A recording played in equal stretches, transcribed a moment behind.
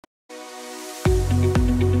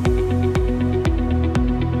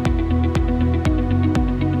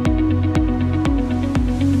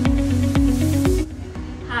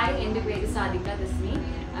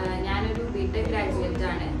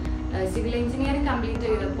Second year complete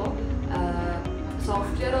ചെയ്തപ്പോൾ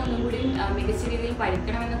software ഒന്നും കൂടി മികച്ച രീതിയിൽ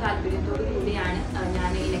പഠിക്കണമെന്ന താല്പര്യത്തോടു കൂടിയാണ്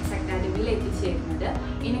ഞാൻ ഇനെക്സ് അക്കാദമിയിൽ എത്തിച്ചേരുന്നത്.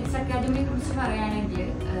 ഇനെക്സ് അക്കാദമിയെ കുറിച്ച് പറയുകയാണെങ്കിൽ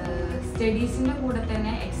സ്റ്റഡീസിൻ്റെ കൂടെ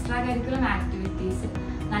തന്നെ എക്സ്ട്രാ കരിക്കുലം ആക്ടിവിറ്റീസ്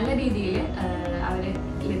നല്ല രീതിയിൽ അവർ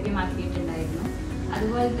ലഭ്യമാക്കിയിട്ടുണ്ടായിരുന്നു.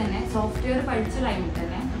 അതുപോലെ തന്നെ സോഫ്റ്റ്വെയർ പഠിച്ച ടൈമിൽ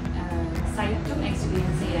തന്നെ സൈറ്റും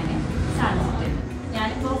എക്സ്പീരിയൻസ് ചെയ്യാൻ സാധിച്ചിട്ടുണ്ട്.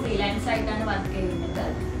 ഞാനിപ്പോൾ ഫ്രീലാൻസ് ആയിട്ടാണ് വർക്ക് ചെയ്യുന്നത്.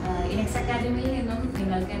 ഇനെക്സ് അക്കാദമിയിൽ നിന്നും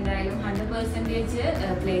നിങ്ങൾക്ക് എന്തായാലും 100%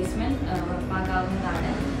 പ്ലേസ്മെൻറ്റ്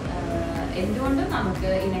ഉറപ്പാക്കാവുന്നതാണ്. എന്തുകൊണ്ടും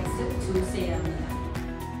നമുക്ക് ഇനെക്സ് ചൂസ് ചെയ്യാവുന്നതാണ്.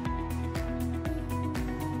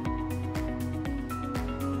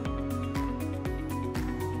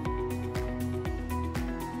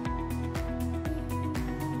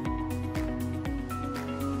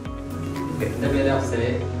 എൻ്റെ പേര്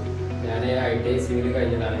അഫ്സല്. ഞാൻ ITI സിവിൽ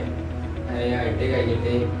കഴിഞ്ഞതാണ്. ITI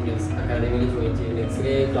കഴിഞ്ഞിട്ട് ഇനെക്സ് അക്കാദമിയിൽ ജോയിൻ ചെയ്തു.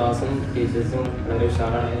 ഇനെക്സിലെ ക്ലാസ്സും ടീച്ചേഴ്സും വളരെ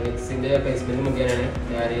ഉഷാറാണ്. ഇനെക്സിൻ്റെ പ്ലേസ്മെൻറ്റ് മുഖേനയാണ്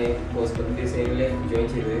ഞാൻ ഹോസ്പിറ്റൽ ഡിസൈനിൽ ജോയിൻ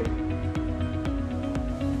ചെയ്തത്.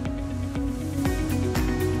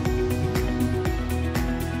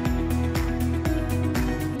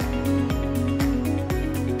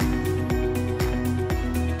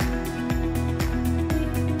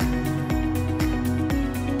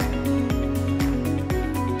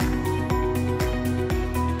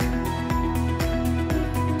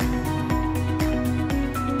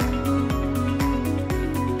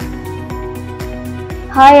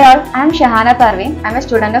 Hi all, I am Shahana Parveen. I am a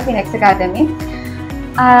student of Inex Academy.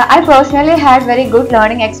 I personally had very good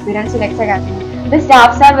learning experience in Inex Academy. The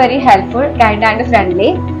staffs are very helpful, kind and friendly.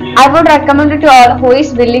 I would recommend it to all who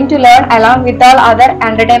is willing to learn along with all other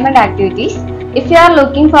entertainment activities. If you are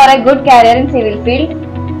looking for a good career in civil field,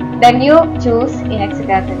 then you choose Inex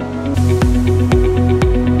Academy.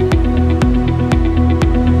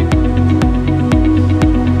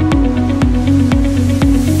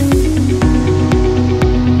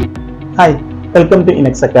 Hi, welcome to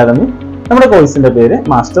Inex Academy. നമ്മുടെ കോഴ്സിന്റെ പേര്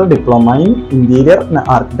master diploma in interior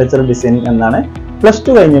architecture designing എന്നാണ്.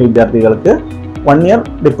 +2 കഴിഞ്ഞ വിദ്യാർത്ഥികൾക്ക് 1 year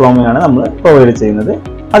ഡിപ്ലോമയാണ് നമ്മൾ provide ചെയ്യുന്നത്.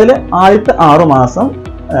 അതിൽ ആദ്യത്തെ 6 മാസം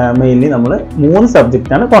മെയിൻലി നമ്മൾ 3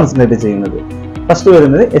 സബ്ജക്റ്റാണ് കോൺസെൻട്രേറ്റ് ചെയ്യുന്നത്. ഫസ്റ്റ്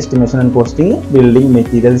വരുന്നത് estimation and costing, building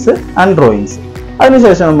materials and drawings.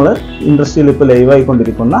 അതിനുശേഷം നമ്മൾ ഇൻഡസ്ട്രിയിൽ ഇപ്പോൾ ലൈവ്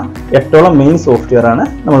ആയിക്കൊണ്ടിരിക്കുന്ന 8ഓളം മെയിൻ സോഫ്റ്റ്വെയർ ആണ്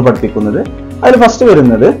നമ്മൾ പഠിപ്പിക്കുന്നത്. അതിൽ ഫസ്റ്റ്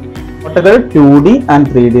വരുന്നത് AutoCAD 2D ആൻഡ്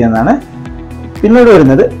 3D എന്നാണ്. പിന്നീട്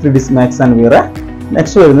വരുന്നത് 3D Max and Vira.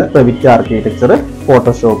 Next വരുന്നത് Revit architecture,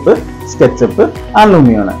 Photoshop, SketchUp and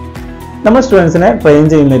ലൂമിയാണ്. നമ്മൾ സ്റ്റുഡൻസിനെ ട്രെയിൻ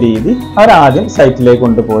ചെയ്യുന്ന രീതി, അവരാദ്യം സൈറ്റിലേക്ക്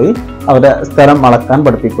കൊണ്ടുപോയി അവരെ സ്ഥലം അളക്കാൻ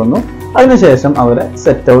പഠിപ്പിക്കുന്നു. അതിനുശേഷം അവരെ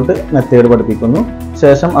സെറ്റ് ഔട്ട് മെത്തേഡ് പഠിപ്പിക്കുന്നു.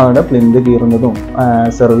 ശേഷം അവരുടെ പ്ലിന്ത് കീറുന്നതും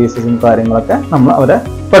സർവീസസും കാര്യങ്ങളൊക്കെ നമ്മൾ അവരെ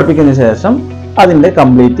പഠിപ്പിക്കുന്ന ശേഷം അതിൻ്റെ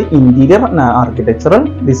കംപ്ലീറ്റ് ഇന്റീരിയർ ആർക്കിടെക്ചറൽ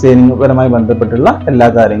ഡിസൈനിങ് പരമായി ബന്ധപ്പെട്ടുള്ള എല്ലാ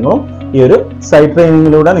കാര്യങ്ങളും ഈ ഒരു സൈറ്റ്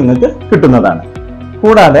ട്രെയിനിങ്ങിലൂടെ നിങ്ങൾക്ക് കിട്ടുന്നതാണ്.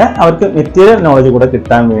 കൂടാതെ അവർക്ക് മെറ്റീരിയൽ നോളജ് കൂടെ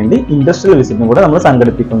കിട്ടാൻ വേണ്ടി ഇൻഡസ്ട്രിയൽ വിസിറ്റും കൂടെ നമ്മൾ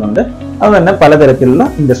സംഘടിപ്പിക്കുന്നുണ്ട്. അത് തന്നെ പലതരത്തിലുള്ള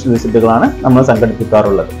ഇൻഡസ്ട്രിയൽ വിസിറ്റുകളാണ് നമ്മൾ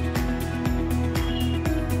സംഘടിപ്പിക്കാറുള്ളത്.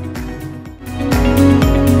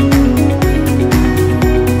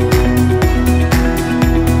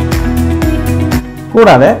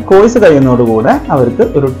 കൂടാതെ കോഴ്സ് കഴിയുന്നതോടുകൂടെ അവർക്ക്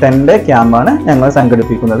ഒരു 10-day ക്യാമ്പാണ് ഞങ്ങൾ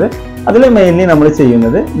സംഘടിപ്പിക്കുന്നത്. അതിൽ മെയിൻലി നമ്മൾ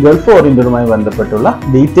ചെയ്യുന്നത് ഗൾഫ് ഓറിയന്റഡുമായി ബന്ധപ്പെട്ടുള്ള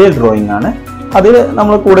ഡീറ്റെയിൽ ഡ്രോയിങ് ആണ്. അതിൽ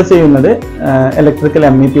നമ്മൾ കൂടെ ചെയ്യുന്നത് electrical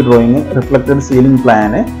MEP drawing, reflected ceiling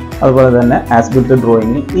plan, അതുപോലെ തന്നെ ആസ്ബിൾട്ട്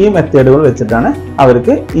ഡ്രോയിങ്, ഈ മെത്തേഡുകൾ വെച്ചിട്ടാണ്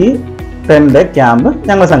അവർക്ക് ഈ 10-day ക്യാമ്പ്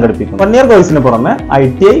ഞങ്ങൾ സംഘടിപ്പിക്കുന്നത്. 1 ഇയർ കോഴ്സിന് പുറമെ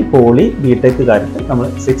ITI, പോളി, BTech കാര്യത്തിൽ നമ്മൾ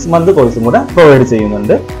 6 മന്ത് കോഴ്സും കൂടെ പ്രൊവൈഡ്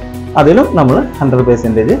ചെയ്യുന്നുണ്ട്. അതിലും നമ്മൾ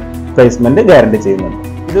 100% പ്ലേസ്മെന്റ് ഗ്യാരണ്ടി ചെയ്യുന്നുണ്ട്.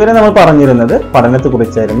 ഇതുവരെ നമ്മൾ പറഞ്ഞിരുന്നത് പഠനത്തെ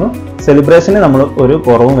കുറിച്ചായിരുന്നു. സെലിബ്രേഷന് നമ്മൾ ഒരു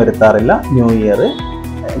കുറവും വരുത്താറില്ല. ന്യൂ ഇയർ,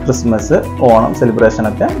 ക്രിസ്മസ്, ഓണം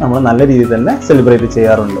സെലിബ്രേഷനൊക്കെ നമ്മൾ നല്ല രീതിയിൽ തന്നെ സെലിബ്രേറ്റ്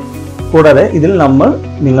ചെയ്യാറുണ്ട്. കൂടാതെ ഇതിൽ നമ്മൾ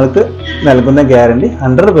നിങ്ങൾക്ക് നൽകുന്ന ഗ്യാരണ്ടി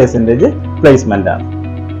 100% പ്ലേസ്മെന്റ് ആണ്.